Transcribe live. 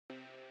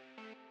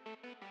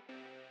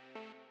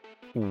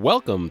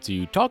Welcome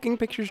to Talking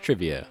Pictures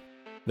Trivia,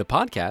 the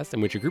podcast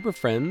in which a group of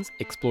friends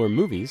explore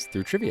movies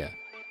through trivia.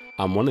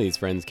 I'm one of these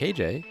friends,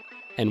 KJ,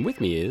 and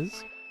with me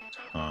is...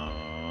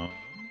 And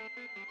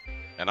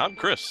I'm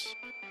Chris.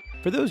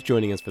 For those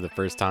joining us for the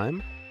first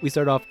time, we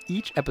start off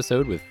each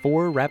episode with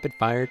 4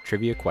 rapid-fire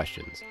trivia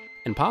questions,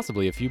 and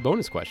possibly a few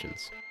bonus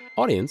questions.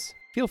 Audience,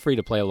 feel free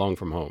to play along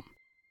from home.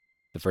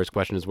 The first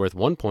question is worth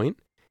 1 point,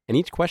 and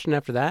each question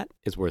after that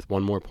is worth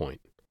 1 more point.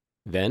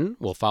 Then,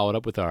 we'll follow it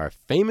up with our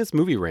famous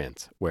movie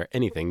rant, where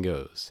anything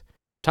goes.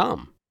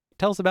 Tom,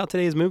 tell us about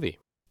today's movie.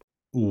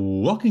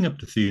 Walking up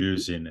to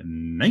theaters in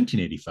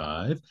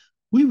 1985,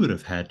 we would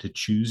have had to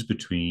choose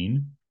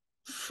between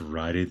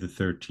Friday the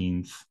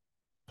 13th,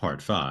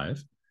 Part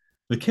 5,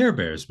 the Care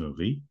Bears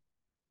movie,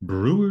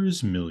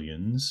 Brewers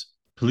Millions,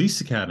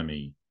 Police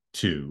Academy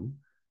 2,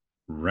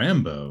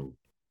 Rambo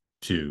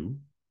 2,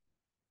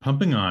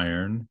 Pumping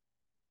Iron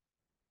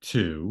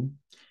 2,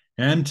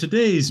 and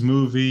today's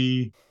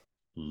movie,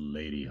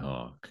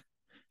 Ladyhawke.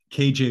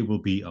 KJ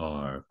will be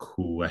our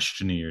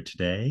questionnaire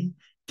today.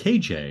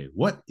 KJ,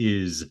 what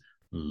is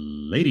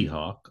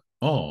Ladyhawke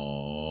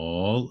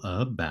all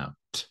about?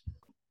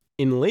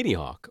 In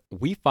Ladyhawke,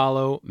 we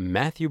follow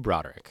Matthew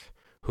Broderick,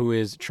 who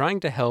is trying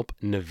to help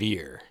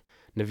Navir.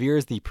 Navir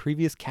is the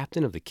previous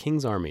captain of the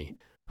King's Army,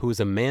 who is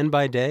a man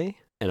by day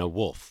and a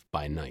wolf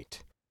by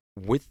night.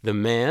 With the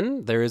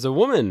man, there is a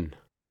woman.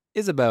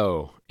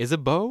 Isabeau.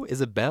 Isabeau?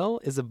 Isabel?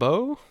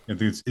 Isabeau? I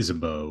think it's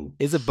Isabeau.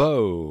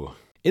 Isabeau.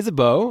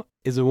 Isabeau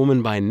is a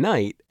woman by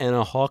night and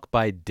a hawk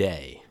by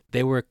day.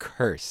 They were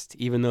cursed.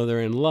 Even though they're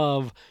in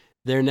love,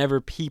 they're never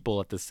people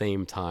at the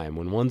same time.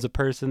 When one's a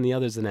person, the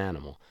other's an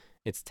animal.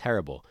 It's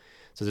terrible.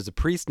 So there's a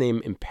priest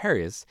named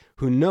Imperius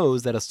who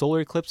knows that a solar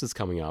eclipse is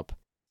coming up,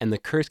 and the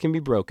curse can be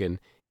broken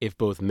if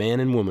both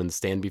man and woman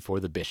stand before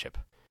the bishop.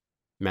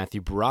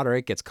 Matthew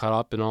Broderick gets caught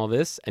up in all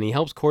this, and he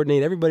helps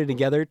coordinate everybody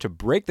together to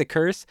break the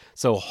curse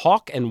so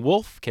hawk and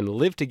wolf can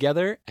live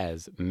together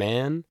as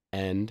man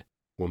and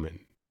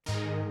woman.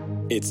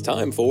 It's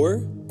time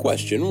for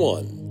question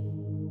 1.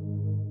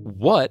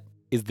 What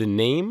is the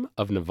name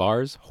of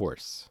Navarre's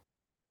horse?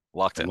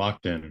 Locked in.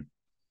 Locked in.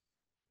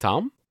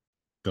 Tom?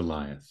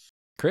 Goliath.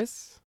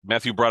 Chris?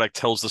 Matthew Broderick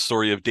tells the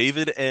story of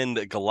David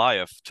and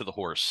Goliath to the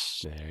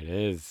horse. There it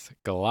is.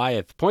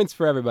 Goliath. Points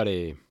for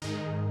everybody.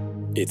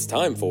 It's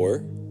time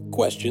for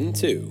question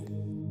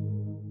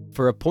 2.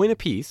 For a point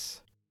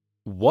apiece,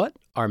 what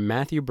are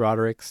Matthew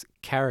Broderick's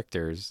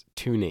characters'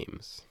 2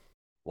 names?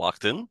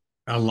 Locked in.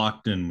 I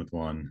locked in with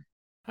one.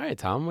 All right,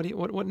 Tom.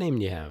 What name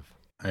do you have?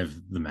 I have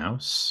the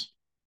mouse.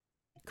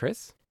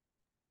 Chris?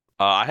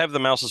 I have the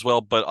mouse as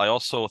well, but I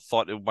also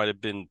thought it might have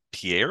been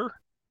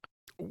Pierre.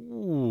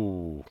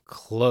 Ooh,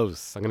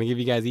 close. I'm gonna give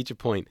you guys each a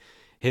point.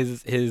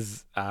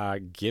 His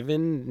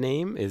given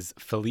name is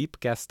Philippe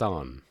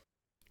Gaston.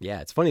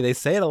 Yeah, it's funny. They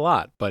say it a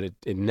lot, but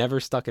it never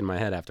stuck in my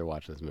head after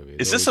watching this movie.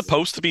 Is this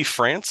supposed to be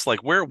France? Like,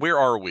 where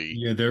are we?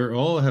 Yeah, they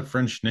all have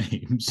French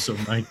names, so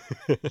my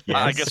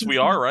I guess we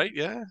are, right?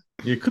 Yeah.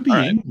 It could be All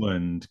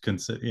England,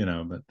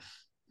 but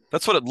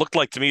that's what it looked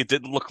like to me. It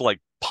didn't look like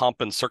pomp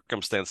and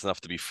circumstance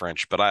enough to be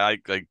French, but I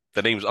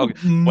the name's okay.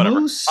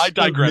 Whatever. I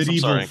digress.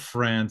 Medieval I'm sorry.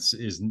 France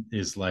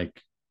is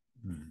like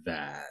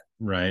that,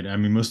 right? I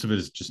mean, most of it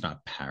is just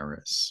not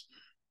Paris.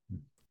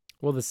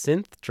 Well, the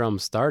synth drum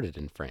started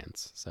in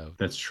France, so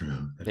that's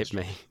true. It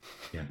may.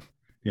 Yeah.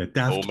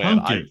 Daft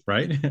Punk,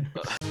 right?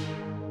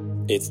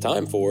 It's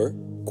time for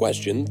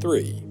question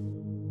 3.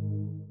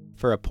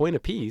 For a point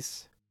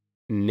apiece,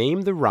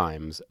 name the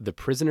rhymes the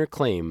prisoner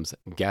claims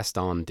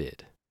Gaston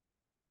did.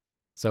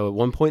 So at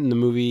one point in the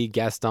movie,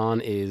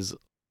 Gaston is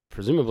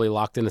presumably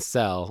locked in a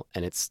cell,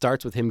 and it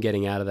starts with him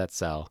getting out of that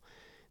cell.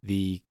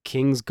 The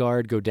King's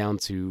Guard go down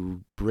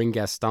to bring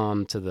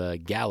Gaston to the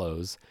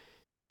gallows,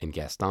 and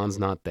Gaston's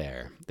not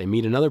there. They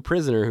meet another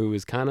prisoner who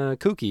is kind of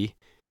kooky,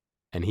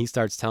 and he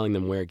starts telling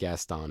them where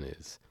Gaston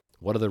is.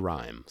 What are the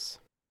rhymes?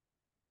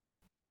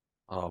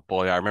 Oh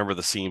boy, I remember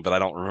the scene, but I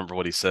don't remember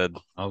what he said.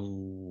 I'll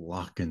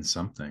lock in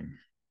something.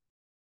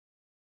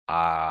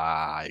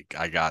 I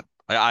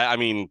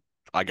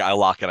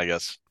lock it, I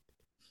guess.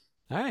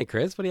 All right,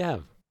 Chris, what do you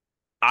have?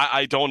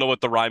 I don't know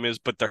what the rhyme is,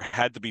 but there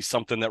had to be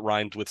something that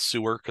rhymed with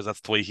sewer because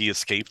that's the way he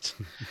escaped.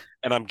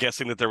 And I'm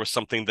guessing that there was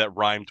something that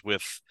rhymed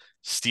with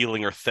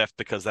stealing or theft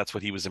because that's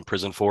what he was in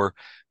prison for.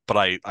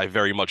 But I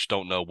very much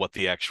don't know what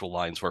the actual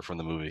lines were from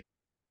the movie.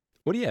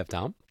 What do you have,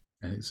 Tom?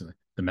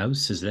 The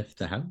mouse has left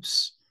the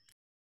house.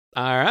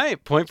 All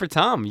right, point for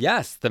Tom.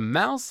 Yes, the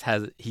mouse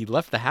he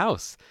left the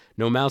house.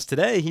 No mouse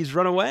today, he's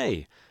run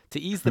away.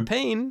 To ease the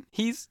pain,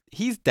 he's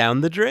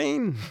down the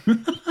drain.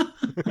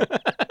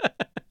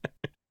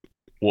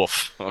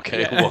 Woof.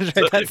 Okay. Yeah,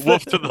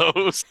 Woof to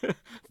those.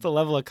 The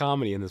level of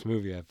comedy in this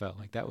movie, I felt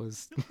like that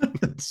was...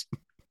 That's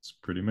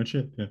pretty much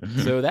it. Yeah.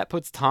 So that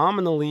puts Tom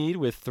in the lead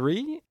with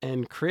 3,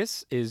 and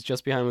Chris is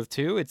just behind with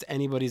 2. It's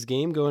anybody's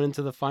game going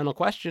into the final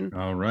question.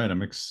 All right,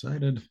 I'm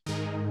excited.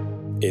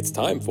 It's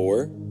time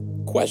for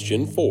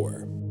question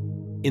 4.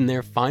 In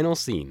their final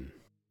scene,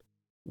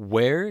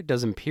 where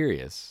does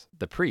Imperius,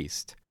 the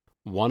priest,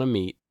 want to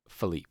meet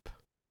Philippe,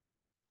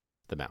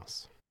 the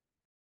mouse.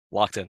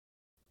 Locked in.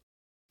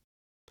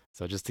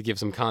 So just to give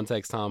some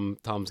context,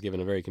 Tom's given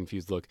a very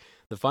confused look.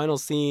 The final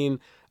scene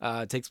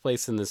takes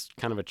place in this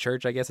kind of a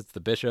church, I guess. It's the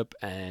bishop,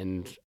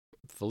 and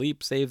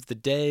Philippe saves the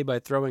day by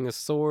throwing a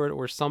sword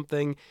or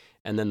something.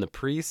 And then the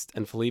priest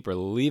and Philippe are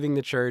leaving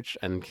the church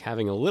and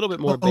having a little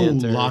bit more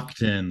banter.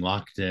 Locked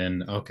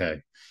in.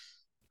 Okay.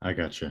 I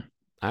gotcha.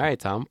 All right,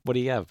 Tom, what do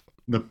you have?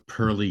 The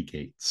pearly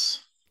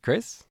gates.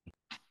 Chris?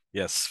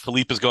 Yes,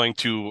 Philippe is going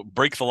to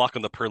break the lock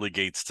on the pearly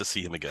gates to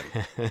see him again.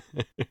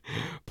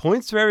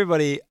 Points for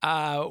everybody,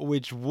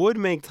 which would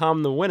make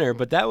Tom the winner,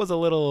 but that was a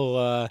little,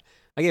 I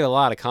gave a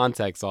lot of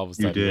context all of a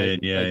sudden. You did, right?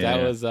 yeah. Like, that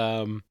yeah. was,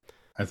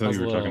 I thought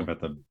you were talking about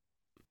the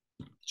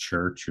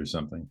church or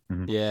something.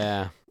 Mm-hmm.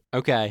 Yeah.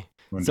 Okay.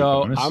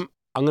 So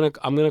I'm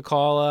gonna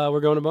call,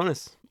 we're going to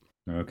bonus.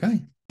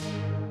 Okay.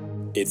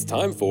 It's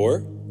time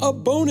for a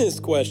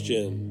bonus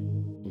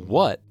question.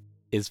 What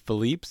is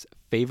Philippe's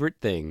favorite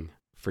thing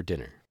for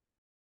dinner?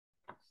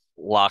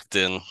 Locked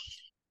in.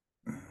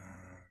 I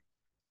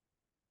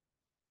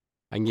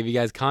can give you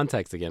guys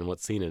context again.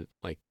 What scene it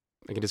like?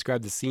 I can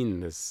describe the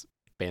scene this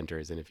banter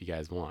is in if you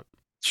guys want.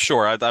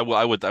 Sure, I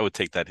would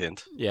take that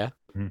hint. Yeah.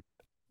 Mm-hmm.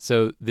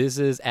 So this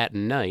is at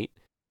night.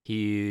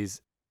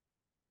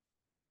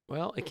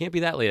 Well, it can't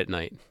be that late at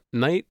night.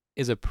 Night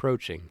is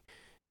approaching,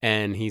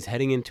 and he's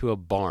heading into a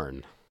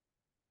barn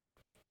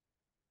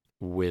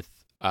with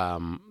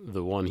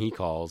the one he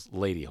calls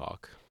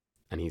Ladyhawke,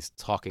 and he's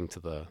talking to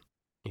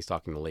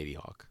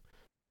Ladyhawke.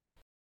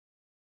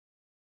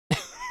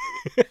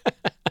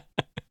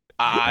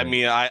 I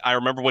mean, I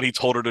remember what he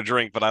told her to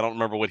drink, but I don't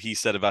remember what he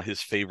said about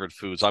his favorite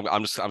foods.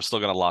 I'm still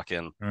gonna lock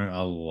in. All right,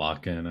 I'll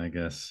lock in, I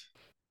guess.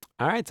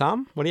 All right,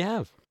 Tom, what do you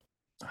have?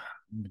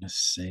 I'm gonna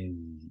say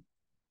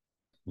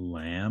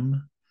lamb.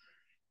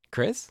 Yeah,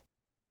 Chris?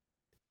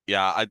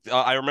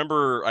 I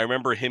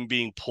remember him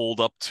being pulled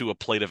up to a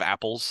plate of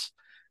apples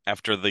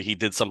after he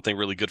did something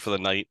really good for the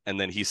night, and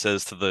then he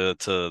says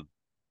to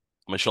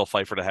Michelle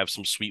Pfeiffer to have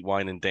some sweet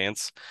wine and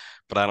dance,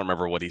 but I don't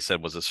remember what he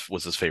said was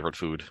his favorite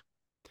food.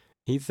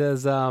 He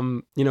says,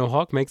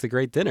 Hawk makes a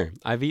great dinner.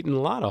 I've eaten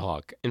a lot of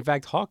Hawk. In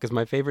fact, Hawk is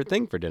my favorite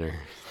thing for dinner.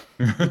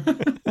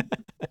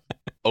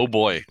 Oh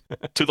boy,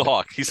 to the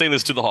Hawk. He's saying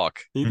this to the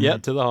Hawk. Yeah,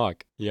 to the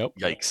Hawk. Yep.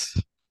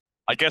 Yikes.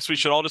 I guess we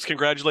should all just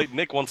congratulate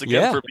Nick once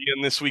again for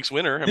being this week's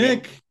winner.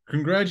 Nick,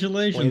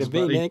 congratulations, way to be,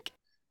 buddy. Nick.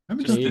 I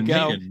haven't There done you the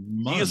go. Nick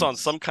in months. He is on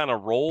some kind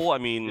of roll. I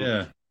mean,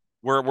 Yeah.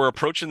 We're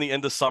approaching the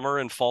end of summer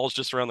and fall's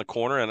just around the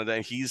corner,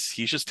 and he's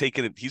just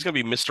taking it. He's going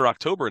to be Mr.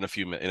 October in a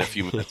few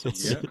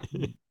minutes.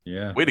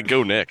 Yeah. Way to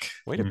go, Nick.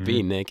 Way to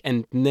be, Nick.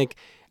 And Nick,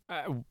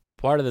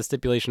 part of the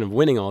stipulation of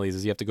winning all these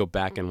is you have to go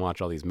back and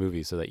watch all these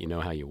movies so that you know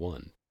how you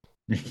won.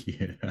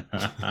 Yeah.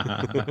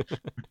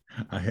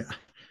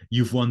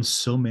 You've won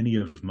so many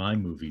of my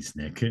movies,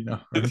 Nick.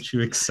 Aren't you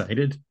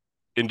excited?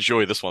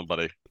 Enjoy this one,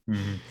 buddy.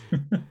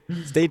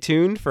 Stay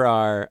tuned for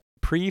our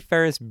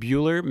pre-Ferris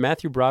Bueller,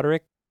 Matthew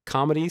Broderick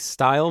comedy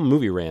style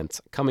movie rant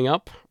coming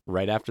up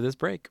right after this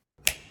break.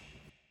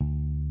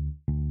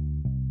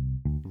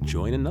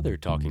 Join another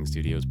Talking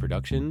Studios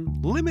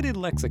production, Limited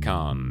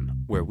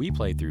Lexicon, where we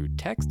play through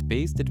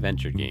text-based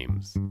adventure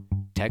games.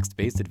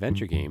 Text-based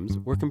adventure games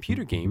were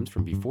computer games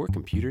from before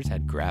computers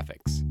had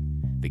graphics.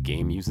 The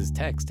game uses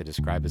text to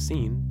describe a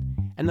scene,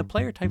 and the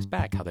player types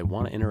back how they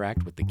want to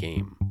interact with the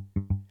game.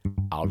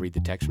 I'll read the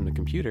text from the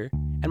computer,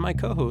 and my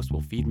co-host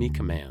will feed me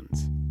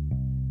commands.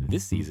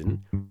 This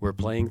season, we're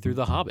playing through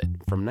The Hobbit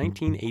from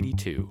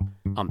 1982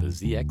 on the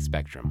ZX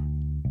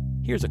Spectrum.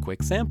 Here's a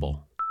quick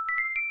sample.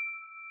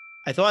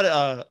 I thought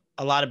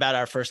a lot about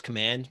our first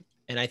command,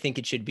 and I think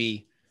it should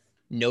be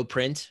no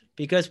print,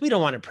 because we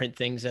don't want to print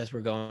things as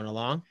we're going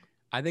along.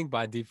 I think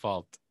by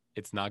default,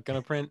 it's not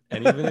going to print.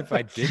 And even if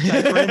I did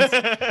type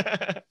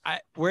print,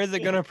 where is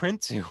it going to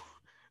print to?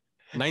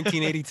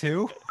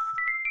 1982?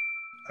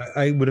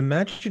 I would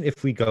imagine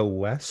if we go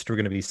west, we're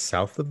going to be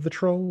south of the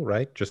troll,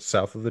 right? Just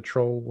south of the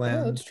troll land.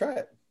 Yeah, let's try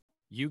it.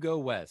 You go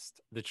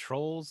west. The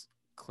troll's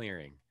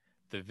clearing.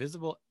 The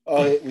visible...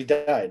 Oh, we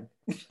died.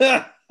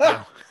 Oh.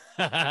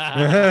 All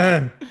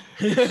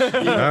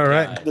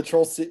right.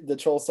 The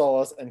troll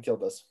saw us and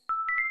killed us.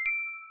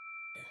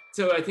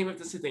 So I think we have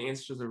to say the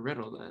answer to the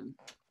riddle then.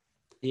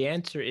 The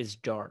answer is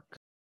dark.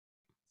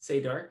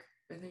 Say dark,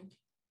 I think.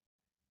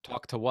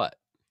 Talk to what?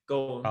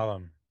 Gollum.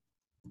 Gollum.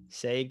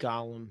 Say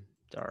Gollum,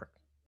 dark.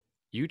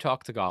 You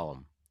talk to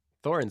Gollum.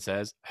 Thorin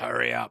says,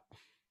 hurry up.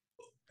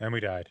 And we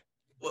died.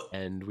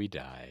 And we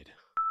died.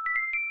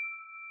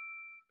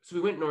 So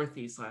we went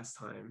northeast last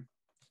time.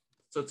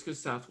 So let's go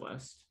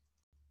southwest.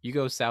 You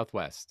go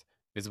southwest.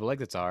 Visible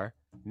exits are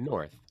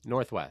north,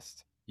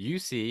 northwest. You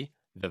see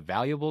the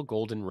valuable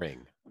golden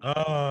ring.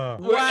 Oh.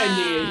 We're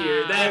ending it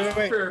here. That's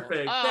Wait.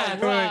 perfect. Oh,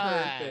 That's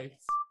right. perfect.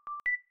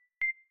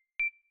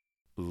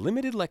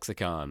 Limited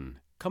Lexicon,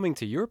 coming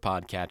to your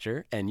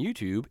podcatcher and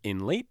YouTube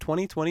in late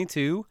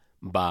 2022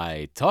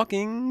 by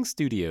Talking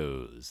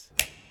Studios.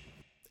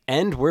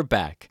 And we're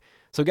back.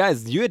 So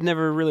guys, you had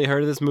never really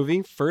heard of this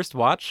movie. First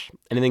watch,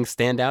 anything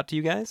stand out to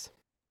you guys?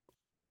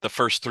 The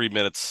first 3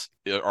 minutes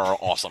are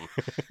awesome.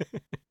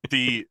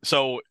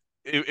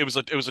 It was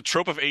a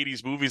trope of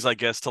 80s movies, I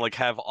guess, to like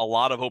have a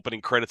lot of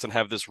opening credits and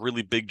have this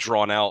really big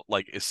drawn out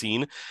like a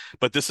scene.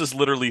 But this is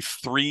literally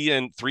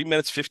 3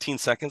 minutes 15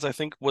 seconds, I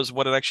think, was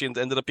what it actually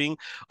ended up being,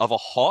 of a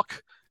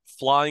hawk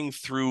flying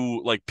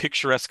through like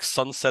picturesque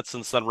sunsets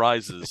and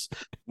sunrises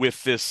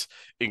with this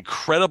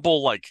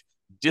incredible like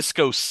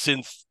disco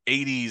synth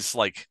 80s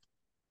like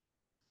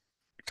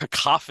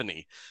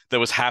cacophony that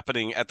was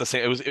happening at the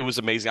same. It was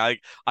amazing.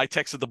 I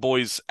texted the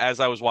boys as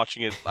I was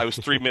watching it. I was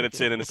 3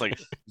 minutes in, and it's like,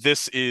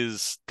 this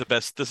is the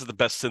best. This is the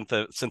best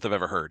synth I've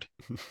ever heard.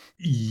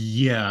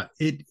 Yeah,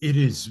 it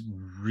is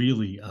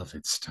really of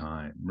its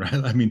time, right?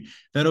 I mean,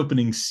 that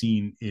opening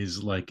scene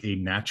is like a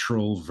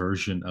natural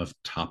version of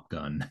Top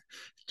Gun.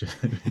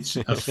 It's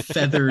a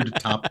feathered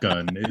Top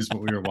Gun is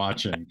what we were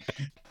watching.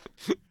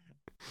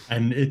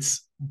 And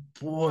it's,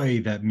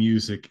 boy, that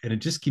music, and it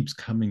just keeps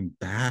coming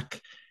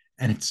back,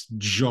 and it's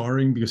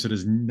jarring because it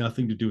has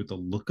nothing to do with the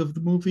look of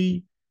the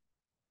movie,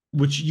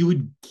 which you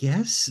would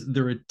guess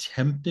they're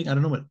attempting. I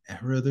don't know what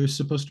era they're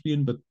supposed to be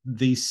in, but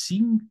they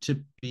seem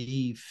to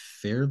be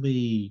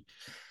fairly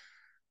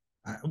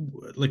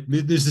like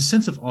there's a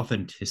sense of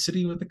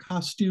authenticity with the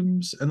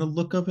costumes and the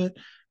look of it,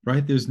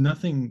 right? There's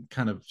nothing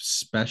kind of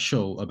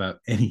special about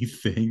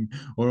anything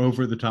or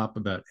over the top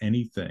about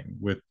anything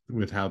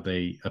with how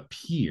they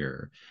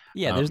appear.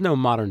 Yeah, there's no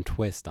modern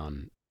twist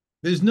on.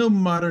 There's no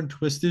modern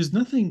twist. There's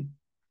nothing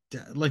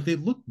like they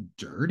look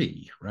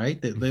dirty,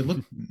 right? They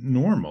look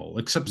normal,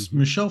 except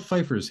Michelle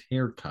Pfeiffer's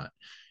haircut,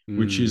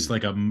 which is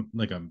like a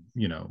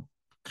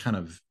kind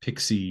of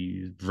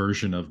pixie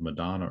version of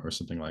Madonna or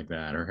something like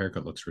that. Her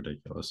haircut looks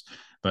ridiculous,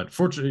 but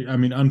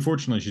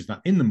unfortunately, she's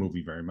not in the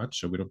movie very much,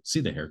 so we don't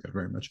see the haircut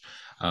very much.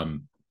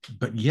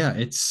 But yeah,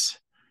 it's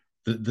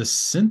the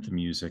synth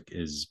music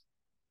is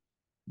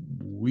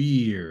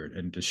weird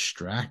and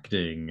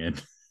distracting,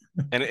 and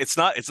it's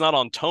not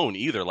on tone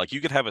either. Like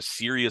you could have a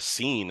serious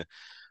scene,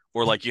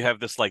 or like you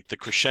have this like the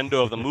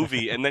crescendo of the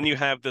movie, and then you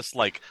have this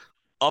like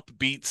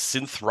upbeat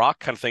synth rock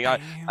kind of thing.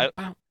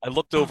 I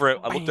looked over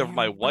at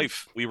my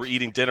wife. We were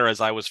eating dinner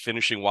as I was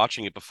finishing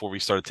watching it before we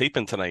started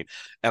taping tonight,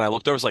 and I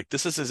looked over. I was like,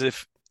 "This is as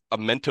if a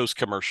Mentos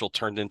commercial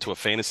turned into a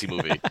fantasy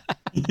movie."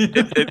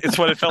 It's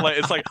what it felt like.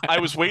 It's like I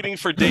was waiting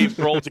for Dave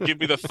Grohl to give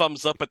me the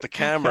thumbs up at the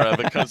camera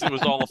because it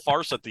was all a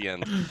farce at the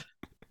end,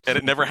 and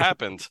it never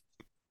happened.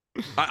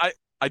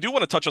 I do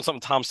want to touch on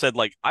something Tom said.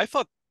 Like I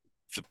thought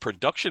the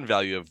production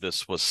value of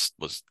this was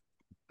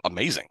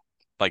amazing.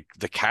 Like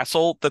the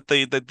castle that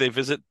they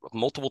visit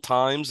multiple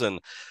times and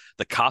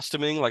the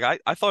costuming. Like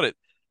I thought it,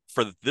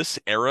 for this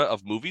era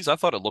of movies, I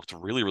thought it looked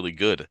really, really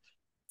good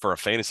for a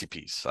fantasy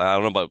piece. I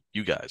don't know about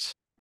you guys.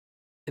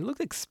 It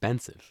looked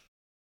expensive,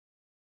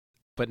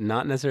 but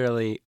not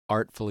necessarily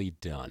artfully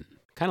done.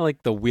 Kind of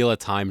like the Wheel of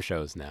Time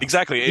shows now.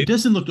 Exactly. It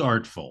doesn't look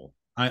artful.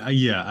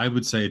 I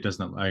would say it does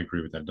not. I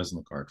agree with that. It doesn't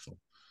look artful.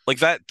 Like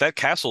that's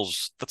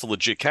a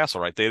legit castle,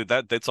 right?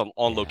 That's on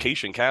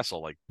location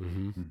castle. Like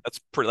that's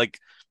pretty. Like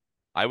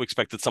I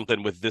expected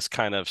something with this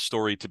kind of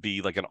story to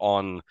be like an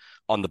on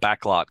the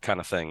back lot kind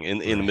of thing in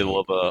the middle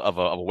of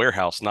a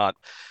warehouse, not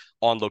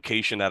on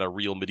location at a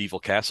real medieval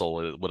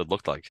castle. What it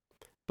looked like.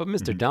 But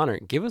Mr. Donner,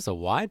 give us a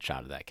wide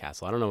shot of that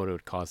castle. I don't know what it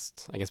would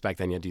cost. I guess back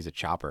then you had to use a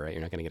chopper, right?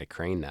 You're not going to get a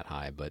crane that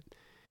high, but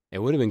it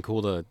would have been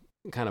cool to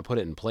kind of put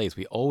it in place.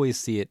 We always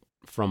see it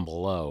from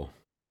below.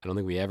 I don't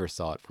think we ever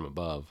saw it from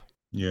above.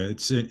 Yeah,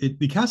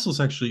 the castle's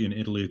actually in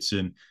Italy. It's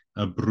in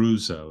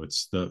Abruzzo.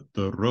 It's the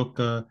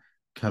Rocca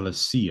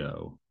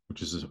Calascio,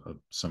 which is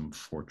some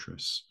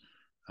fortress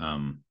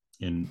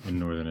in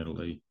northern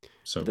Italy.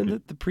 So but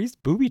then the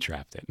priest booby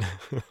trapped it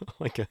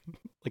like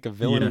a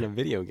villain in a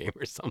video game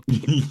or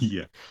something.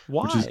 Yeah.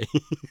 Why? Which is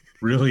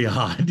really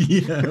odd.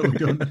 Yeah, we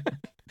don't know.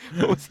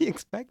 What was he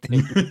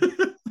expecting?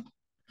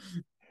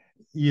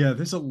 Yeah,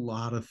 there's a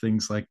lot of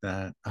things like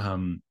that. I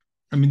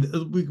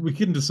mean, we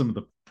get into some of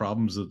the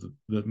problems of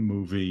the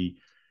movie.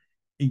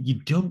 You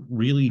don't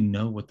really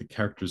know what the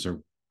characters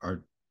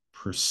are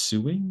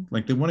pursuing.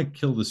 Like they want to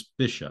kill this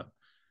bishop.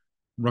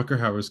 Rutger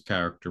Hauer's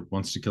character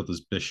wants to kill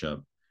this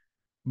bishop,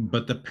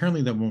 but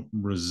apparently that won't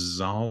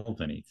resolve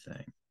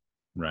anything,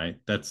 right?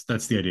 That's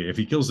the idea. If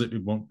he kills it,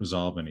 it won't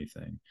resolve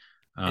anything.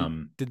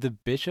 Did the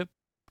bishop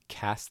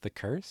cast the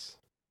curse?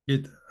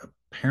 It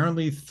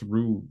apparently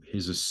through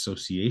his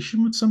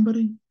association with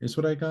somebody is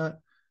what I got.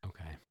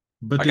 Okay.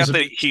 But I got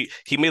that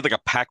he made like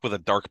a pact with a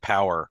dark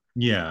power,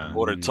 in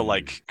order to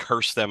like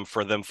curse them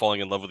for them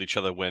falling in love with each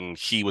other when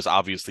he was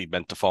obviously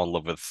meant to fall in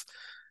love with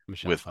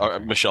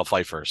Michelle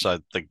Pfeiffer. So I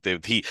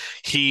think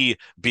he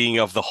being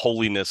of the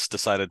holiness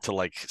decided to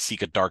like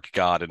seek a dark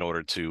god in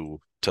order to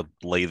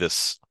lay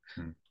this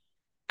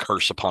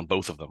curse upon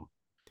both of them.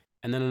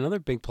 And then another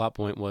big plot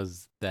point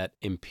was that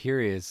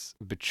Imperius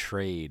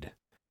betrayed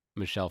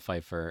Michelle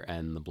Pfeiffer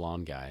and the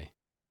blonde guy.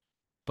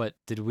 But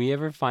did we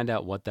ever find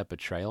out what that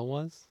betrayal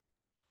was?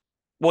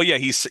 Well, yeah,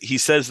 he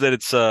says that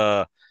it's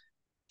that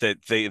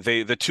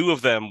the two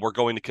of them were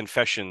going to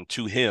confession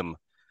to him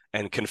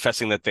and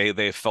confessing that they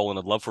have fallen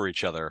in love for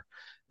each other,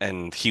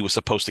 and he was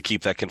supposed to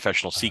keep that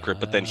confessional secret.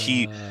 But then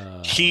he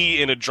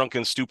in a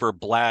drunken stupor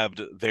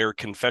blabbed their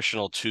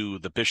confessional to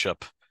the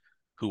bishop,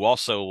 who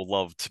also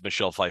loved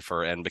Michelle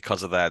Pfeiffer, and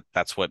because of that,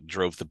 that's what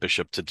drove the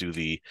bishop to do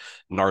the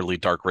gnarly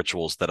dark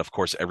rituals that, of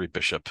course, every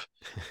bishop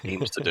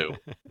aims to do.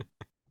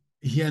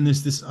 Yeah, and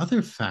there's this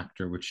other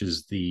factor, which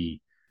is the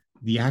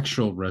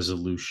actual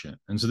resolution.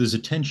 And so there's a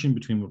tension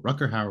between what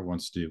Rucker Hauer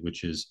wants to do,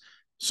 which is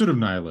sort of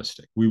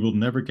nihilistic. We will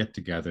never get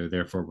together,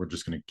 therefore we're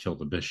just going to kill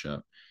the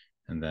bishop,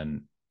 and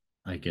then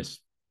I guess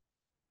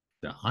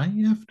die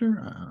after.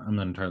 I'm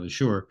not entirely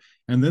sure.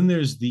 And then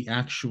there's the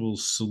actual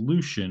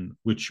solution,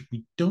 which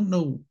we don't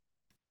know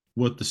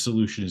what the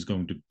solution is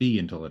going to be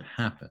until it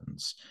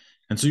happens.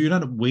 And so you're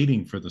not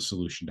waiting for the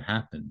solution to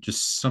happen,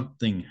 just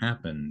something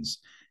happens.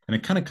 And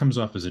it kind of comes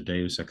off as a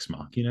deus ex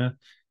machina.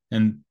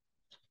 And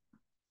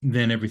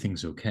then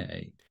everything's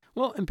okay.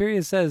 Well,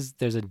 Imperius says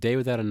there's a day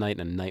without a night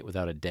and a night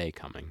without a day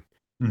coming.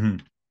 Mm-hmm.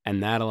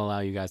 And that'll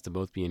allow you guys to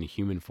both be in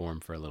human form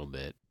for a little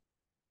bit.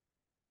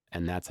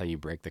 And that's how you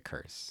break the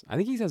curse. I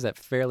think he says that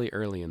fairly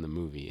early in the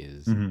movie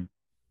is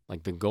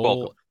like the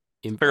goal.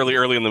 Fairly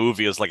early in the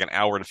movie is like an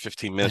hour and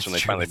 15 minutes when they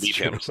finally meet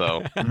him.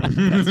 So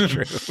that's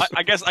true.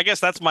 I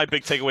guess that's my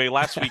big takeaway.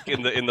 Last week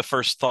in the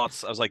first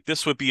thoughts, I was like,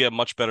 this would be a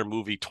much better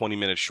movie 20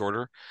 minutes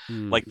shorter.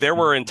 Like there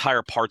were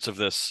entire parts of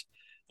this.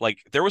 Like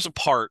there was a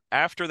part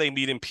after they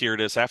meet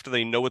Imperius, after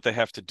they know what they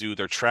have to do,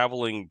 they're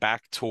traveling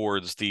back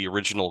towards the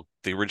original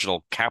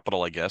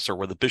capital, I guess, or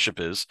where the bishop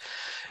is,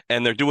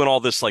 and they're doing all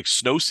this like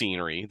snow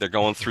scenery. They're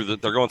going through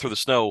the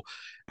snow,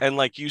 and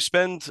like you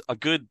spend a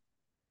good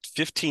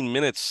 15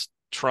 minutes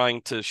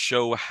trying to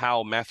show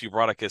how Matthew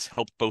Broderick has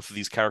helped both of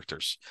these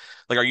characters.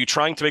 Like, are you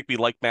trying to make me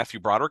like Matthew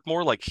Broderick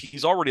more? Like,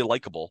 he's already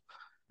likable,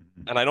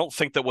 and I don't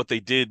think that what they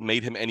did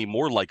made him any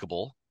more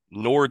likable,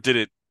 nor did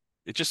it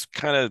just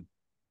kind of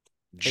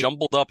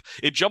jumbled up.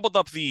 It jumbled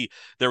up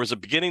there was a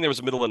beginning, there was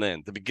a middle, and an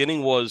end. The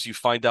beginning was you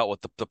find out what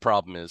the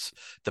problem is.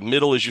 The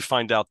middle is you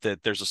find out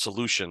that there's a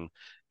solution,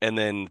 and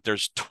then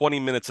there's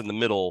 20 minutes in the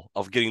middle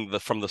of getting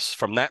from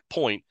that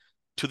point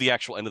to the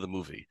actual end of the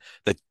movie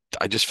that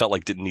I just felt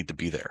like didn't need to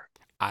be there.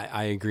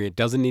 I agree. It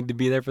doesn't need to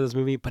be there for this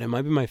movie, but it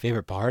might be my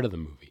favorite part of the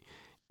movie.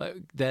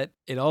 That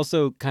it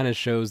also kind of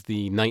shows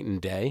the night and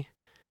day.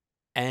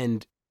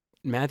 And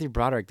Matthew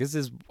Broderick, this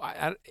is,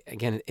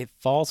 again, it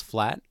falls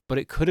flat, but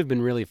it could have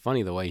been really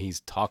funny the way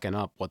he's talking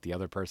up what the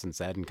other person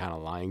said and kind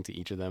of lying to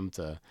each of them.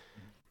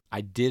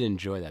 I did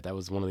enjoy that. That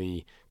was one of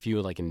the few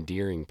like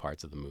endearing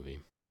parts of the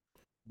movie.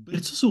 But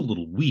it's also a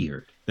little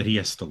weird that he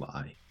has to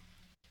lie.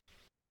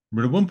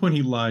 But at one point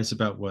he lies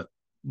about what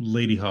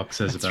Ladyhawke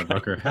says about right.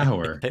 Rucker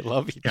Hauer. They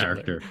love each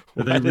character.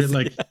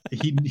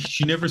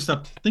 She never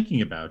stopped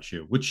thinking about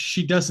you, which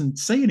she doesn't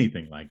say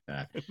anything like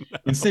that. No.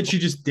 Instead, she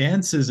just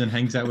dances and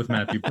hangs out with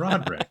Matthew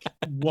Broderick.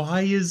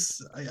 Why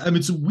is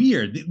it's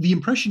weird. The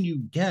impression you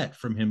get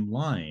from him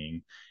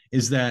lying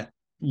is that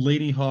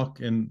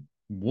Ladyhawke and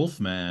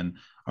Wolfman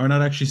are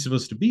not actually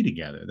supposed to be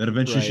together, that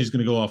eventually she's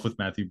going to go off with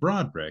Matthew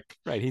Broderick.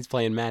 Right, he's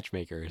playing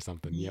matchmaker or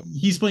something. Yep.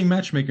 He's playing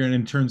matchmaker, and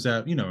it turns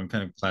out, in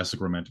kind of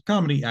classic romantic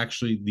comedy,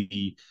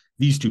 actually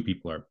these two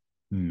people are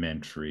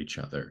meant for each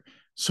other.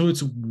 So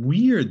it's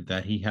weird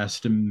that he has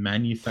to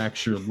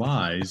manufacture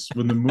lies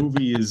when the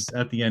movie is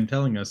at the end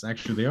telling us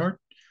actually they are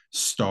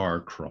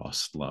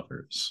star-crossed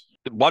lovers.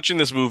 Watching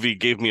this movie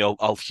gave me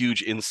a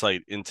huge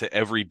insight into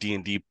every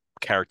D&D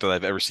character that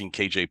I've ever seen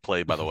KJ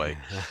play, by the way.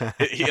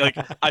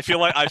 I feel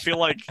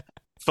like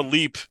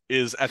Philippe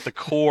is at the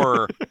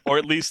core, or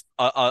at least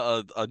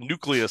a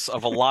nucleus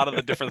of a lot of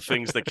the different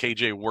things that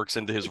KJ works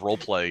into his role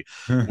play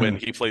when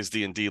he plays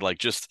D&D. Like,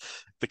 just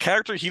the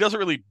character, he doesn't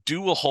really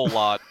do a whole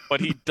lot, but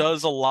he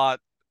does a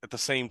lot at the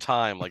same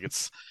time. Like,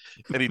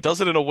 and he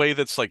does it in a way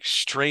that's like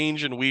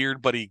strange and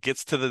weird, but he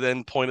gets to the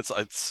end point.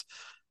 It's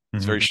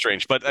very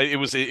strange, but it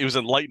was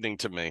enlightening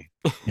to me.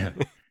 Yeah.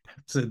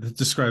 That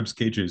describes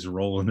KJ's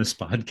role in this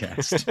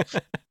podcast.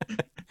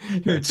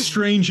 It's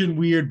strange and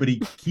weird, but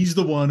he's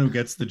the one who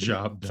gets the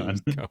job done.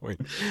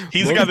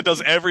 He's the guy that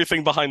does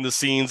everything behind the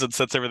scenes and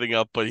sets everything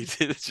up, but he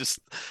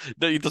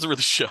doesn't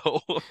really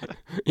show.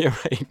 Yeah,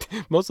 right.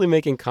 Mostly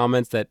making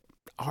comments that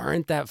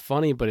aren't that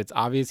funny, but it's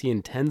obvious he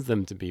intends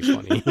them to be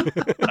funny.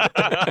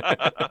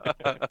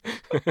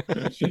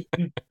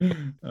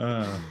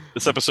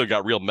 This episode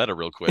got real meta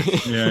real quick.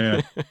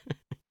 Yeah.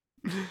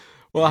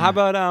 Well, how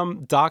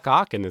about Doc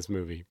Ock in this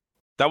movie?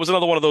 That was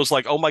another one of those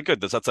like, oh my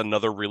goodness, that's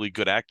another really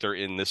good actor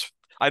in this.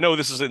 I know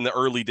this is in the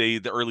early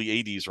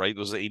 80s, right?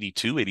 Was it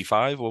 82,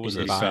 85? What was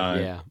it?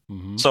 Yeah.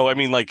 Mm-hmm. So, I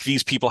mean, like,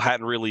 these people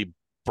hadn't really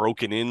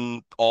broken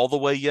in all the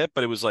way yet,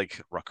 but it was like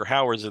Rucker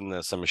Hauer's in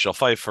this, and Michelle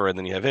Pfeiffer, and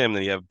then you have him, and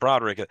then you have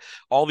Broderick.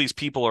 All these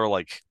people are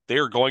like, they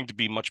are going to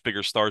be much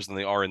bigger stars than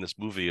they are in this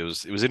movie. It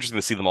was interesting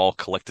to see them all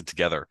collected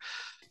together.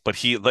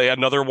 But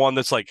another one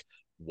that's like,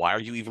 why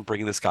are you even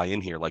bringing this guy in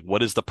here? Like,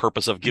 what is the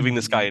purpose of giving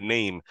this guy a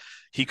name?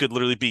 He could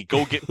literally be,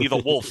 go get me the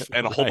wolf,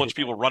 and a whole bunch of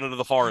people run into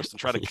the forest and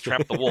try to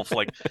trap the wolf.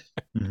 Like,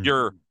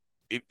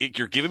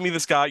 you're giving me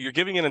this guy. You're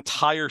giving an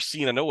entire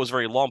scene. I know it was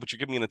very long, but you're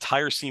giving me an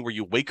entire scene where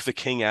you wake the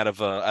king out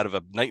of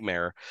a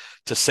nightmare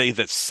to say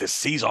that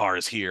Caesar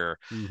is here,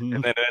 Mhm.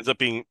 and then it ends up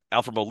being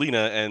Alfred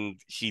Molina, and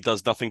he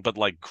does nothing but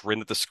like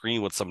grin at the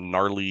screen with some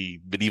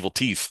gnarly medieval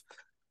teeth.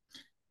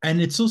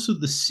 And it's also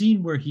the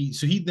scene where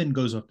he then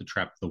goes up to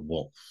trap the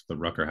wolf, the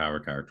Rucker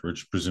Hauer character,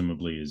 which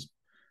presumably is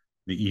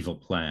the evil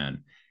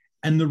plan.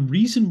 And the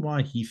reason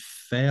why he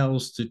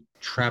fails to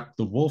trap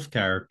the wolf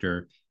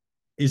character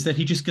is that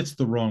he just gets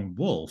the wrong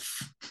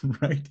wolf,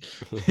 right?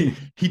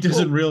 He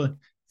doesn't really.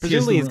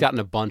 Presumably, he's gotten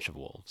a bunch of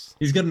wolves.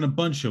 He's gotten a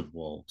bunch of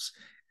wolves,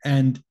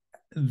 and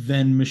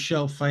then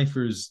Michelle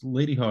Pfeiffer's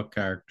Ladyhawke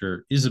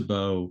character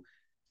Isabeau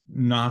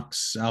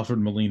knocks Alfred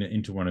Molina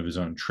into one of his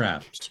own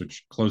traps,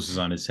 which closes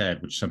on his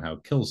head, which somehow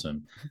kills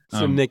him.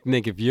 So Nick,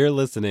 if you're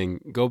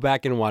listening, go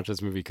back and watch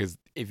this movie, because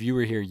if you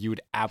were here, you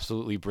would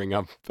absolutely bring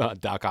up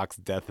Doc Ock's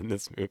death in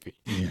this movie.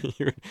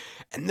 Yeah.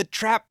 And the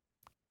trap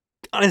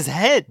on his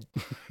head.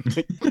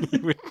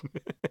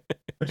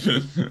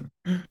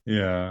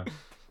 Yeah.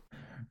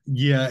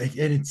 Yeah,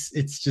 and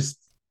it's just,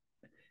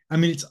 I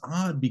mean, it's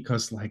odd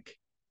because like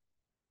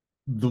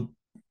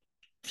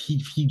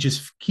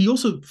he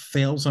also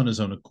fails on his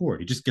own accord.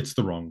 He just gets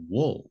the wrong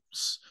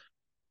wolves,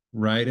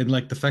 right? And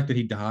like the fact that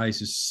he dies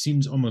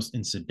seems almost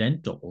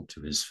incidental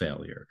to his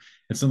failure.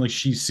 It's not like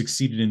she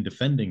succeeded in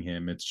defending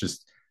him. It's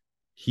just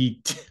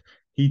he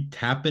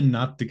happened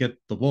not to get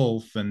the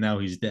wolf, and now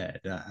he's dead.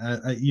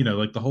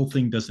 Like the whole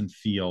thing doesn't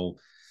feel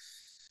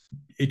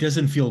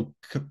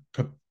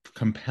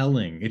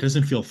compelling. It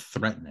doesn't feel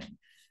threatening.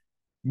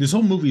 This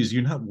whole movie is,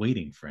 you're not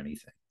waiting for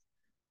anything,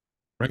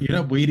 right? You're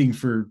not waiting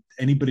for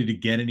anybody to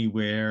get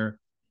anywhere.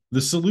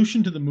 The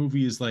solution to the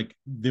movie is like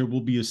there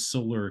will be a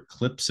solar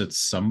eclipse at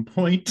some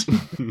point.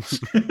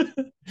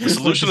 The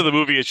solution to the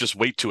movie is just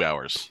wait 2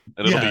 hours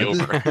and it'll be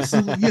over.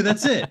 Yeah,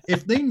 that's it.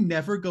 If they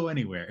never go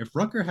anywhere, if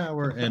Rucker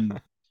Hauer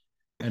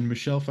and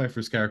Michelle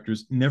Pfeiffer's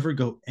characters never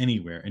go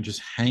anywhere and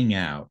just hang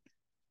out,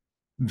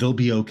 they'll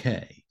be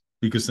okay,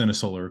 because then a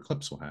solar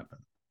eclipse will happen.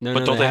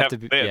 But don't they have to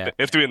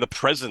be in the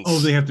presence? Oh,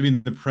 they have to be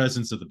in the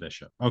presence of the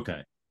bishop.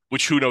 Okay.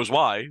 Which who knows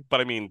why? But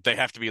I mean, they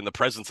have to be in the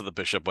presence of the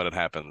bishop when it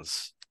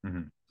happens.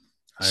 Mm-hmm.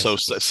 So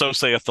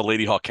saith the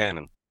Ladyhawke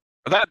canon.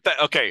 That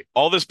okay.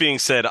 All this being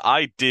said,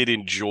 I did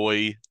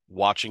enjoy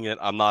watching it.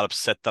 I'm not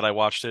upset that I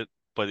watched it,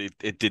 but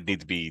it did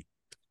need to be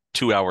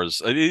 2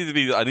 hours. I need to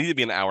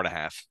be an hour and a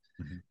half.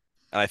 Mm-hmm.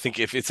 And I think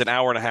if it's an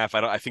hour and a half,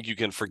 I think you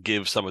can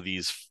forgive some of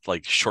these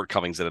like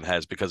shortcomings that it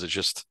has, because it's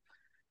just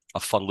a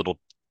fun little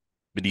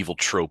medieval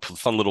trope, a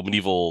fun little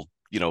medieval,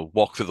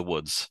 walk through the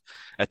woods.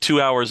 At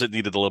 2 hours, it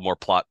needed a little more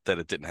plot that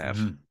it didn't have.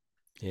 Mm-hmm.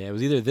 Yeah, it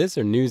was either this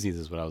or Newsies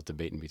is what I was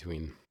debating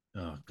between.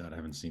 Oh God, I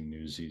haven't seen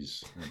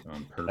Newsies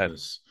on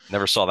purpose. I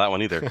never saw that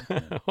one either.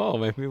 Yeah. Oh,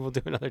 maybe we'll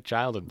do another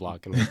childhood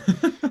block and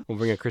we'll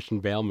bring a Christian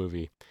Bale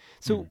movie.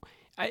 So,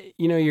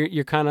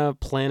 you're kind of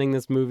planning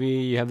this movie.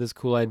 You have this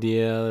cool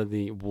idea: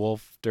 the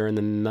wolf during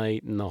the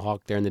night and the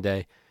hawk during the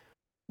day.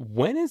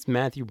 When is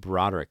Matthew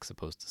Broderick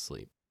supposed to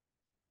sleep?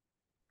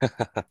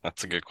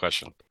 That's a good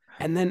question.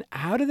 And then,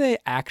 how do they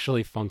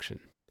actually function?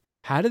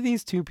 How do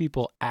these two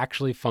people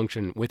actually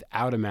function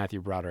without a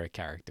Matthew Broderick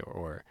character?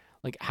 Or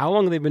like, how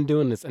long have they been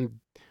doing this? And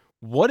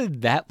what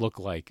did that look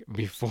like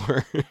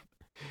before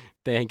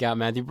they got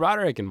Matthew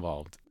Broderick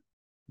involved?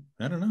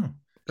 I don't know.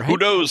 Right? Who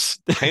knows?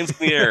 Hands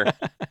in the air.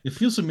 It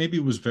feels like maybe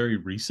it was very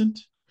recent.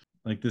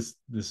 Like this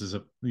is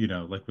like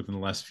within the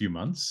last few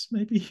months,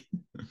 maybe.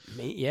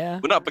 Yeah.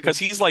 But not because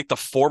he's like the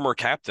former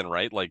captain,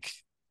 right? Like,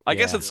 I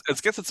guess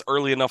it's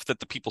early enough that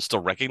the people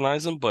still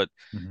recognize him, but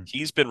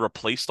he's been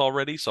replaced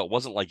already, so it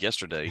wasn't like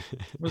yesterday.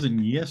 It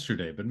wasn't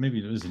yesterday, but maybe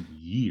it wasn't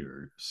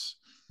years.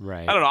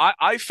 Right. I don't know.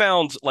 I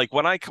found like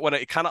when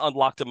it kind of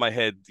unlocked in my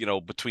head,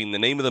 between the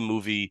name of the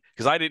movie,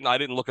 because I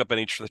didn't look up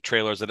any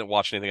trailers, I didn't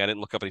watch anything, I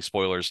didn't look up any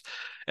spoilers,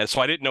 and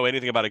so I didn't know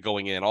anything about it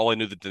going in. All I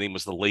knew that the name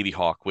was the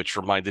Ladyhawke, which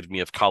reminded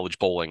me of college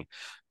bowling.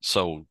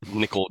 So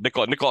Nick will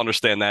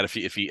understand that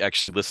if he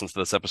actually listens to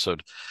this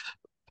episode.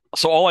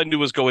 So all I knew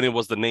was going in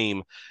was the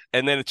name,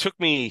 and then it took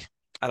me,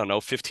 I don't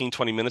know, 15,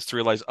 20 minutes to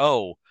realize,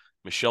 oh,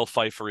 Michelle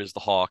Pfeiffer is the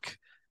hawk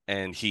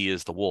and he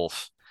is the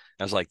wolf.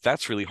 I was like,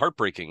 that's really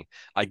heartbreaking.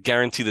 I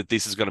guarantee that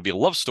this is going to be a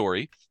love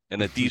story,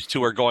 and that these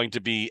two are going to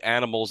be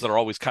animals that are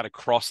always kind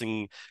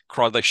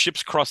of like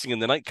ships crossing in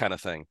the night kind of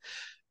thing.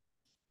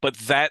 But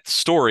that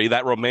story,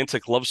 that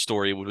romantic love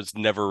story, was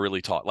never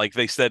really taught. Like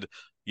they said,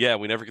 yeah,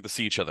 we never get to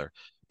see each other.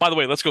 By the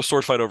way, let's go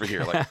sword fight over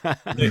here. Like,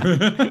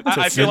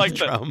 I feel like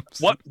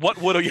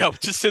what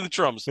would just send the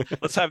drums.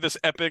 Let's have this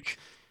epic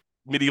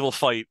medieval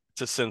fight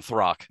to synth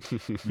rock.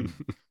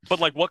 But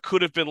like, what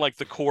could have been like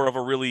the core of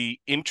a really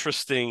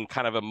interesting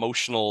kind of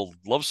emotional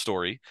love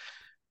story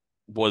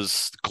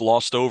was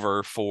glossed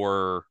over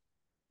for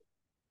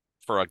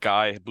a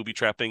guy booby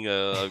trapping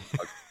a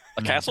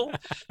castle.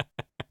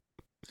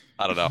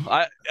 I don't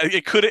know.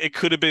 It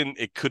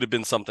could have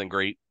been something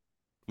great.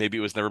 Maybe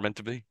it was never meant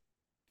to be.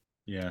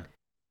 Yeah.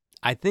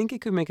 I think it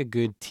could make a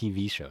good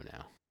TV show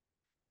now.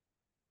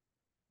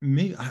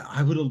 Maybe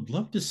I would have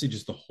loved to see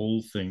just the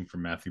whole thing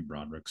from Matthew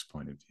Broderick's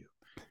point of view.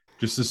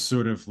 Just this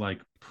sort of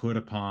like put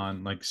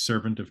upon, like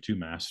servant of two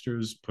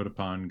masters, put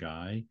upon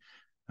guy.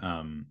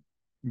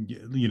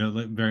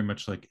 Like, very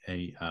much like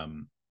a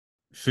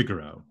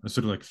Figaro, a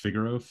sort of like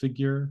Figaro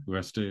figure who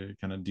has to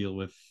kind of deal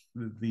with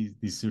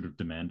these sort of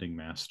demanding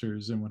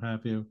masters and what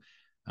have you.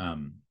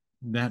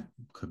 That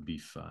could be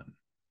fun,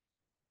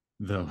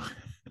 though.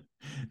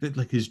 That,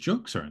 like, his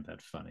jokes aren't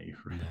that funny.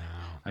 Right?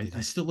 No.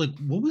 I still like,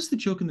 what was the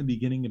joke in the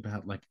beginning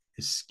about like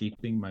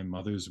escaping my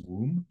mother's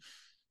womb?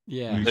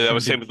 Yeah. When he's That trying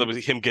was to him. That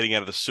was him getting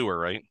out of the sewer,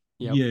 right?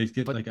 Yep. Yeah, he's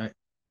get But like I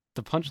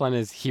the punchline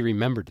is he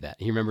remembered that.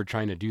 He remembered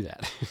trying to do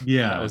that.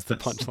 yeah, That was the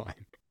that's-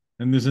 punchline.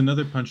 And there's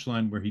another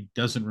punchline where he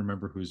doesn't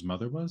remember who his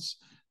mother was.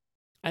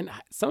 And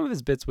some of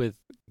his bits with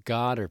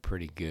God are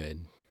pretty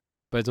good,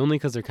 but it's only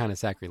because they're kind of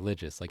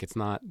sacrilegious. Like,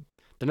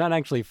 they're not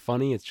actually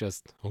funny. It's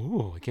just,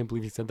 oh, I can't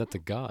believe he said that to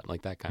God.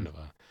 Like that kind of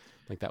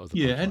like that was the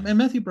Yeah, punchline. and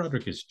Matthew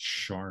Broderick is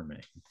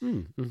charming,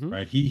 Mm-hmm.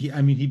 right?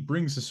 He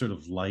brings a sort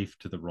of life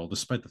to the role,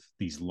 despite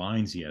these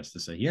lines he has to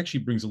say. He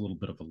actually brings a little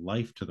bit of a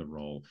life to the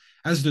role,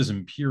 as does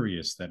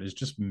Imperious, that is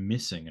just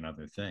missing in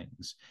other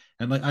things.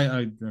 And like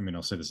I mean,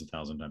 I'll say this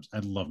 1,000 times. I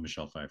love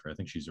Michelle Pfeiffer. I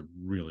think she's a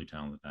really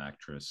talented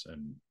actress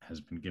and has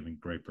been giving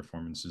great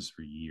performances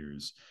for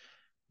years.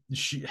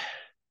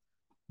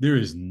 There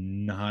is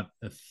not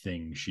a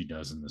thing she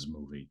does in this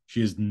movie.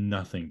 She has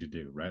nothing to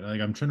do, right?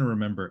 Like, I'm trying to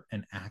remember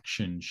an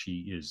action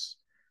she is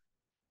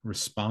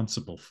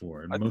responsible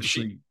for, and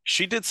mostly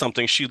She did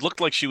something. She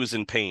looked like she was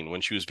in pain when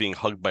she was being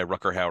hugged by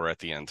Rucker Hauer at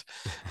the end.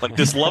 Like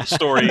this love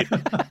story,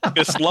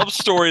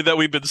 that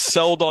we've been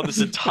sold on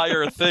this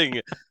entire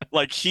thing.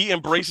 Like he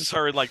embraces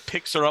her and like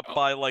picks her up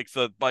by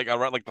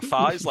around like the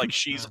thighs, like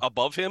she's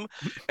above him,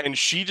 and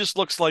she just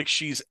looks like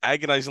she's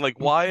agonizing. Like,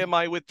 why am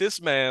I with this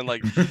man?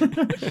 Like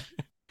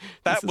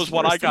that was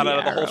what I got out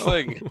of the whole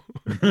thing.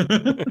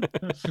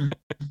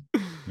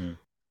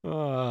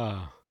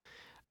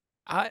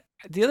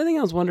 The other thing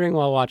I was wondering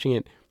while watching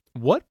it,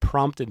 what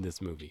prompted this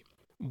movie?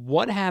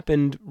 What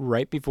happened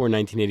right before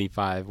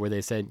 1985 where they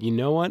said, you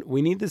know what?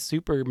 We need the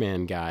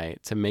Superman guy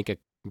to make a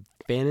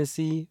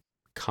fantasy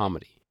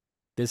comedy.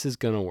 This is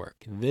going to work.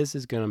 This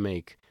is going to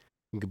make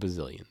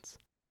gazillions.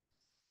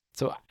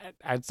 So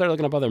I started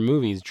looking up other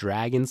movies.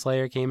 Dragon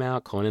Slayer came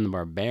out, Conan the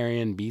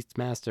Barbarian,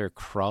 Beastmaster,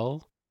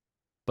 Krull.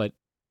 But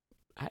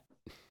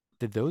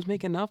did those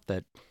make enough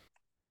that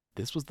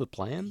this was the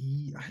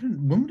plan? I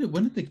don't. When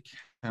did the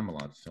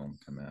Camelot film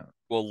come out?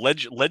 Well,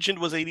 Legend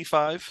was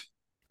 85.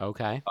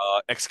 Okay.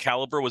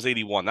 Excalibur was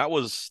 81. That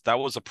was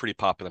a pretty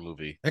popular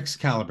movie.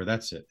 Excalibur,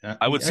 that's it.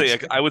 I would say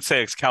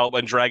Excalibur,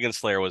 and Dragon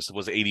Slayer was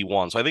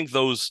 81. So I think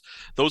those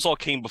all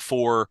came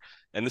before,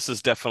 and this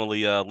is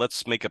definitely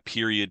let's make a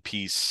period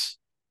piece.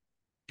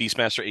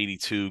 Beastmaster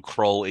 82,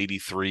 Krull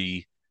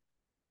 83.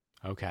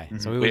 Okay.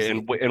 Mhm. So it was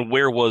And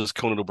where was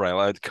Conan O'Brien?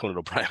 Where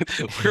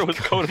was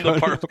Conan the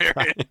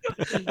Barbarian?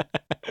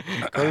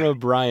 Conan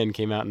O'Brien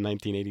came out in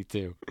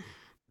 1982.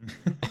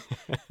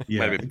 Yeah,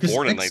 Might have been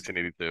born in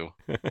 1982.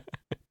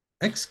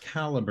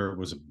 Excalibur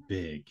was a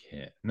big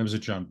hit, and it was a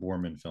John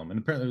Boorman film, and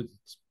apparently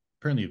it's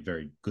a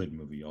very good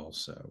movie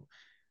also.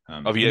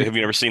 Have you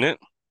ever seen it?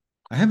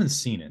 I haven't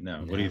seen it.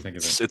 No. What do you think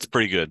of it? It's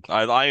pretty good.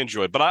 I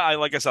enjoy it, but I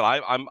like I said,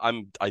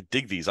 I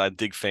dig these. I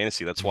dig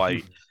fantasy. That's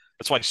why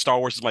Star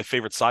Wars is my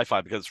favorite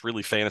sci-fi, because it's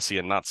really fantasy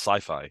and not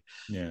sci-fi.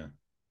 Yeah.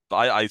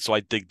 So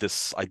I dig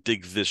this. I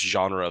dig this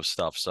genre of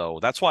stuff. So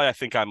that's why I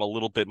think I'm a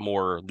little bit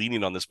more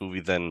lenient on this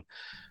movie than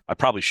I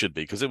probably should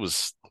be, because it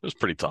was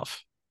pretty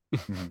tough.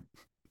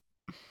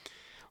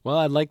 Well,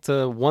 I'd like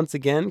to once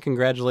again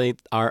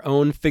congratulate our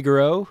own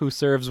Figaro, who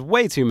serves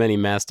way too many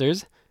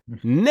masters,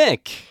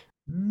 Nick.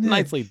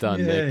 Nicely done,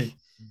 yay. Nick.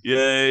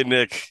 Yay,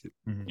 Nick!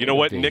 Mhm. You know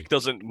what? Be. Nick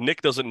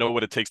doesn't know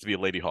what it takes to be a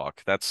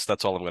Ladyhawke. That's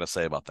all I'm going to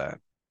say about that.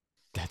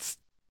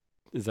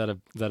 Is that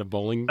a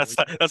bowling?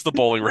 That's the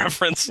bowling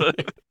reference.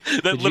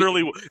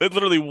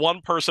 Literally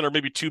one person or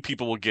maybe two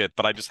people will get,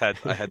 but I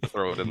had to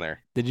throw it in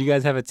there. Did you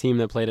guys have a team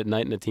that played at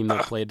night and a team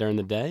that played during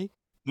the day?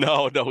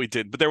 No, we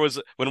didn't. But there was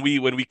when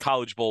we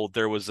college bowled,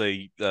 there was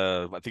I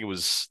think it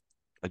was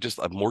just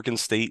a Morgan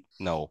State.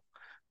 No,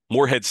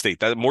 Morehead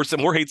State. That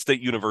Morehead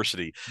State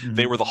University. Mhm.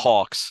 They were the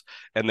Hawks,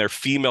 and their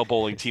female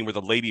bowling team were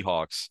the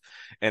Ladyhawks.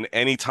 And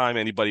anytime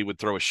anybody would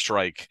throw a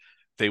strike,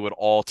 they would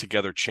all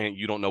together chant,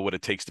 "You don't know what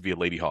it takes to be a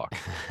Ladyhawke."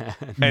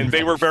 And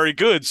they were very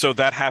good, so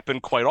that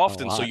happened quite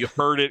often. So you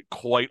heard it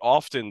quite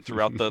often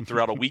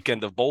throughout a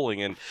weekend of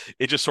bowling, and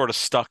it just sort of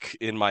stuck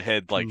in my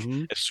head. Like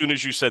as soon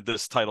as you said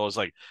this title, I was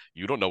like,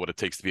 "You don't know what it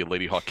takes to be a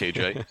Ladyhawke,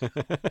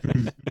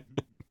 KJ."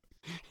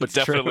 But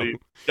definitely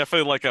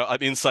like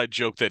an inside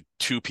joke that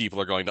two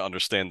people are going to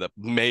understand that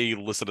may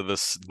listen to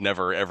this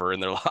never ever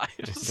in their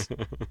lives.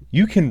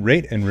 You can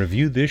rate and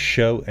review this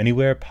show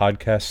anywhere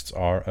podcasts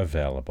are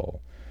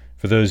available.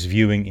 For those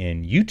viewing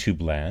in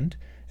YouTube land,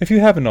 if you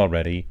haven't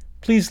already,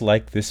 please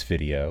like this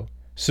video,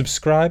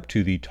 subscribe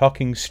to the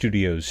Talking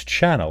Studios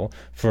channel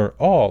for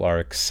all our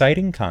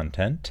exciting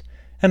content,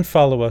 and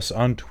follow us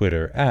on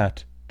Twitter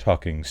at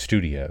Talking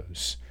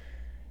Studios.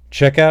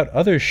 Check out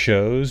other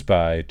shows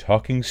by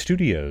Talking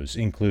Studios,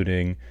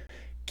 including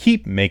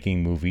Keep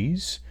Making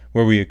Movies,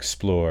 where we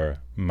explore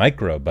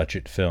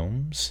micro-budget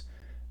films,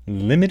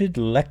 Limited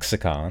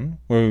Lexicon,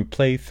 where we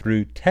play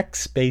through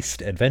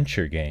text-based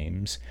adventure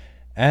games,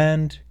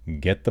 and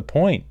Get the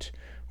Point,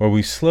 where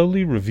we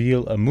slowly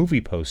reveal a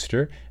movie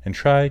poster and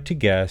try to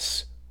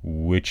guess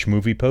which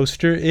movie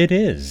poster it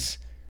is.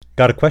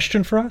 Got a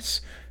question for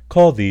us?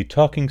 Call the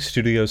Talking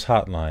Studios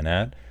hotline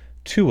at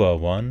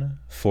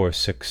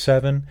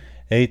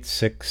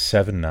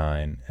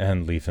 201-467-8679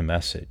 and leave a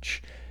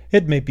message.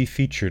 It may be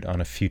featured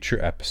on a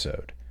future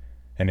episode.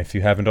 And if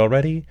you haven't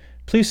already,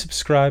 please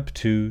subscribe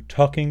to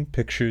Talking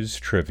Pictures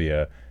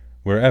Trivia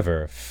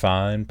wherever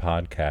fine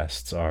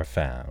podcasts are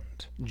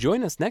found.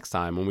 Join us next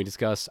time when we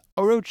discuss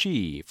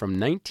Orochi from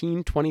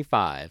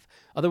 1925,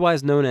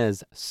 otherwise known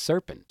as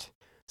Serpent.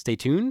 Stay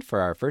tuned for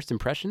our first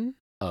impression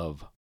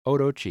of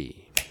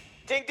Orochi.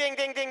 Ding, ding,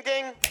 ding, ding,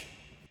 ding.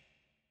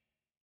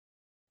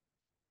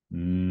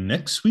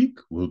 Next week,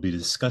 we'll be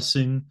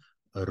discussing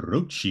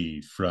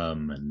Orochi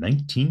from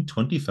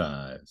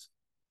 1925.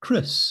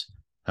 Chris,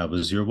 how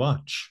was your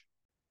watch?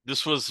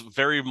 This was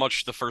very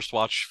much the first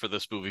watch for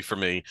this movie for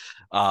me.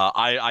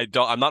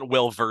 I'm not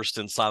well versed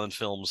in silent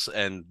films,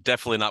 and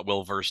definitely not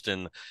well versed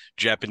in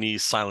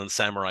Japanese silent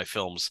samurai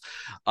films.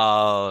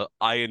 I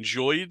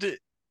enjoyed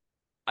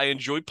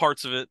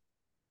parts of it.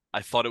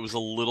 I thought it was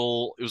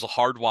a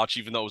hard watch,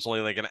 even though it was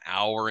only like an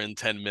hour and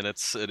 10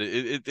 minutes.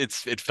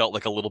 It felt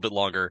like a little bit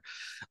longer.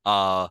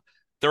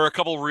 There are a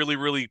couple really,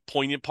 really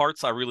poignant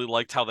parts. I really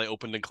liked how they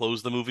opened and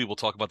closed the movie. We'll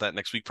talk about that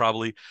next week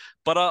probably.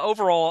 But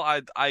overall,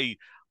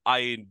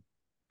 I'm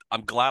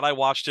glad I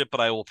watched it,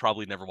 but I will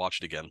probably never watch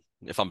it again,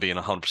 if I'm being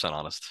 100%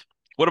 honest.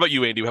 What about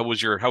you, Andy? How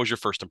was your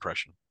first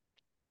impression?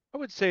 I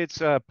would say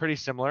it's pretty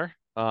similar.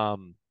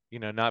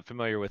 Not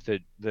familiar with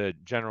the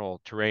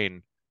general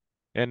terrain,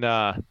 and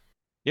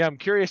yeah, I'm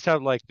curious how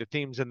like the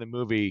themes in the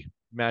movie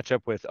match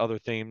up with other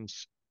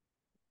themes,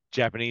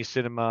 Japanese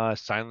cinema,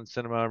 silent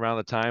cinema around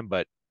the time.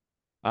 But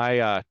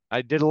I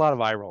did a lot of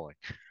eye rolling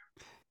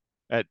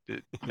at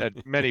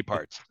many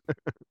parts.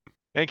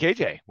 And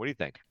KJ, what do you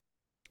think?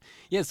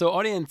 Yeah, so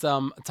audience,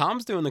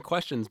 Tom's doing the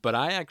questions, but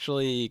I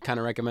actually kind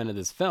of recommended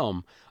this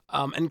film.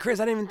 And Chris,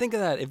 I didn't even think of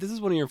that. If this is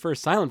one of your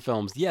first silent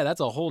films, yeah, that's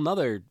a whole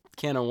nother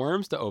can of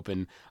worms to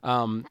open.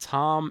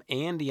 Tom,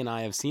 Andy, and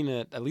I have seen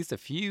at least a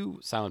few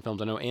silent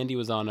films. I know Andy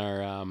was on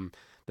our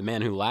The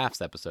Man Who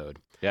Laughs episode.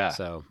 Yeah.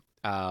 So,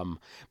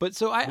 but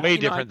so I way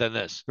different than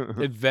this.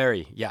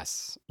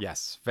 Yes,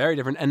 very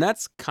different, and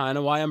that's kind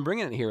of why I'm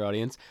bringing it here,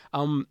 audience.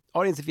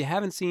 Audience, if you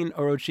haven't seen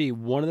Orochi,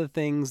 one of the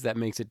things that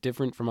makes it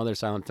different from other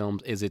silent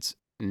films is it's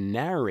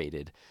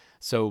narrated.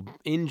 So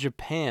in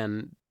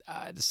Japan,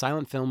 the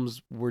silent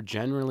films were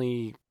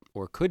generally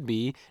or could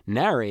be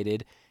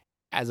narrated,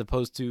 as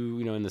opposed to,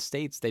 in the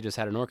States, they just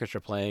had an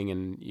orchestra playing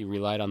and you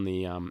relied on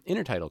the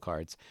intertitle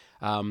cards.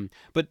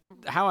 But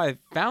how I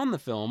found the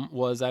film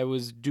was I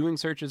was doing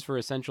searches for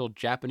essential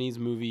Japanese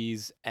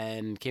movies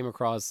and came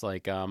across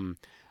like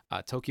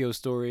Tokyo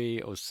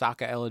Story,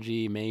 Osaka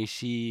Elegy,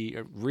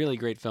 Meishi, really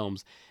great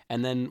films.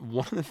 And then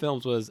one of the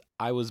films was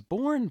I Was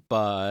Born,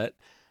 But,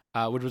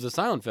 which was a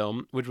silent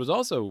film, which was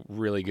also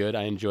really good.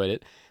 I enjoyed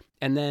it.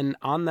 And then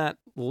on that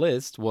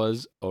list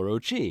was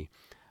Orochi.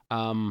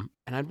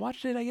 And I'd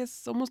watched it, I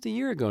guess, almost a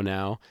year ago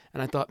now,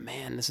 and I thought,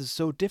 man, this is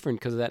so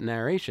different because of that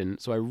narration.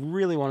 So I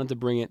really wanted to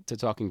bring it to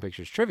Talking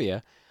Pictures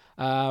Trivia.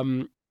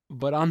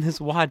 But on this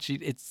watch,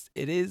 it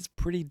is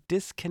pretty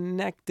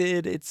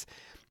disconnected. It's,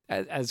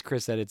 as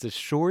Chris said, it's a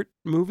short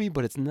movie,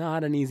 but it's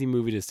not an easy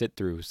movie to sit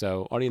through.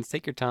 So audience,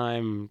 take your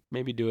time,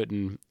 maybe do it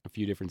in a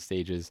few different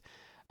stages.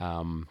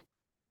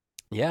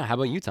 Yeah, how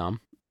about you, Tom?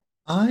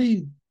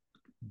 I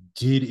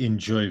did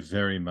enjoy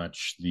very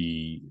much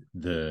the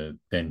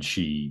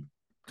Benshi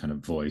kind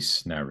of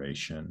voice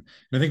narration. And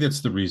I think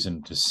that's the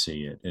reason to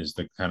see it, is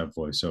the kind of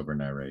voiceover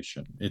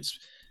narration. It's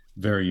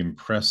very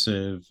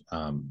impressive.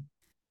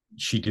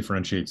 She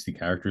differentiates the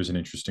characters in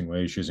interesting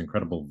ways. She has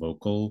incredible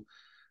vocal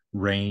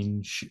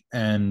range.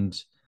 And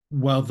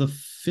while the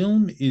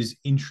film is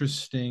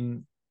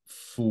interesting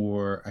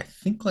for, I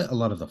think, like a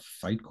lot of the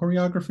fight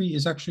choreography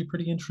is actually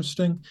pretty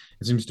interesting.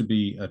 It seems to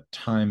be a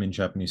time in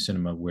Japanese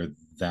cinema where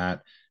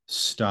that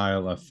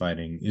style of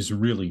fighting is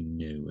really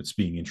new. It's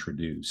being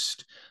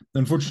introduced.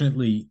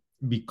 Unfortunately,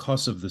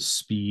 because of the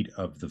speed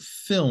of the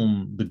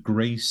film, the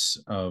grace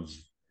of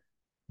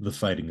the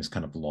fighting is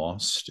kind of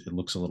lost. It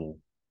looks a little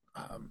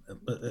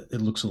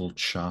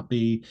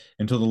choppy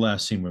until the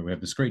last scene where we have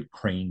this great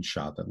crane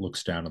shot that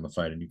looks down on the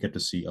fight and you get to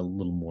see a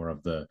little more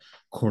of the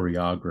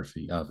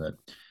choreography of it.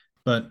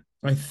 But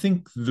I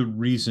think the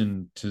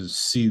reason to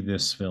see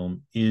this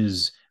film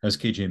is, as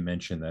KJ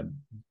mentioned, that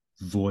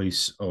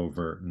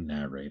voice-over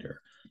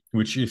narrator,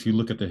 which, if you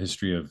look at the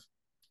history of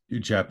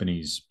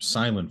Japanese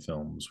silent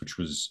films, which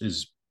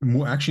is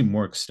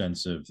more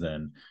extensive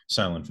than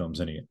silent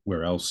films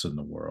anywhere else in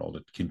the world,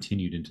 it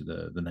continued into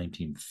the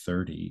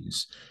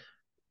 1930s.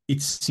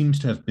 It seems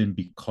to have been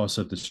because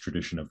of this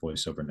tradition of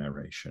voice-over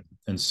narration,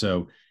 and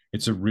so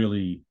it's a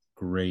really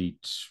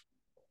great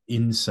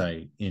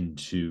insight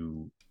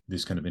into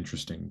this kind of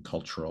interesting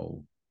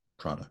cultural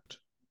product.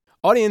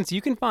 Audience, you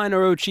can find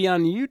Orochi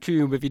on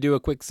YouTube if you do a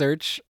quick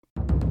search.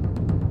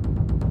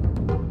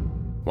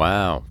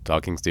 Wow,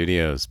 Talking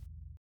Studios.